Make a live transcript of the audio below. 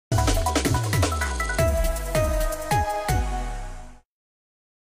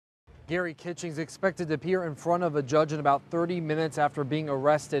Gary Kitchings expected to appear in front of a judge in about 30 minutes after being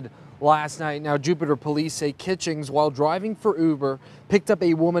arrested last night. Now, Jupiter police say Kitchings, while driving for Uber, picked up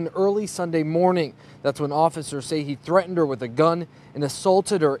a woman early Sunday morning. That's when officers say he threatened her with a gun and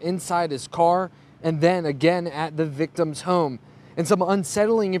assaulted her inside his car and then again at the victim's home. And some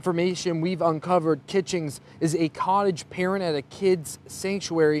unsettling information we've uncovered: Kitchings is a cottage parent at a kids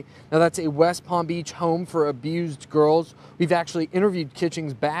sanctuary. Now, that's a West Palm Beach home for abused girls. We've actually interviewed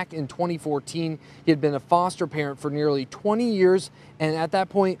Kitchings back in 2014. He had been a foster parent for nearly 20 years and at that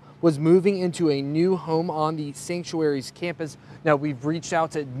point was moving into a new home on the sanctuary's campus. Now, we've reached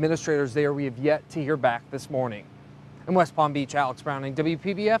out to administrators there. We have yet to hear back this morning. In West Palm Beach, Alex Browning,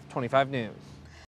 WPBF 25 News.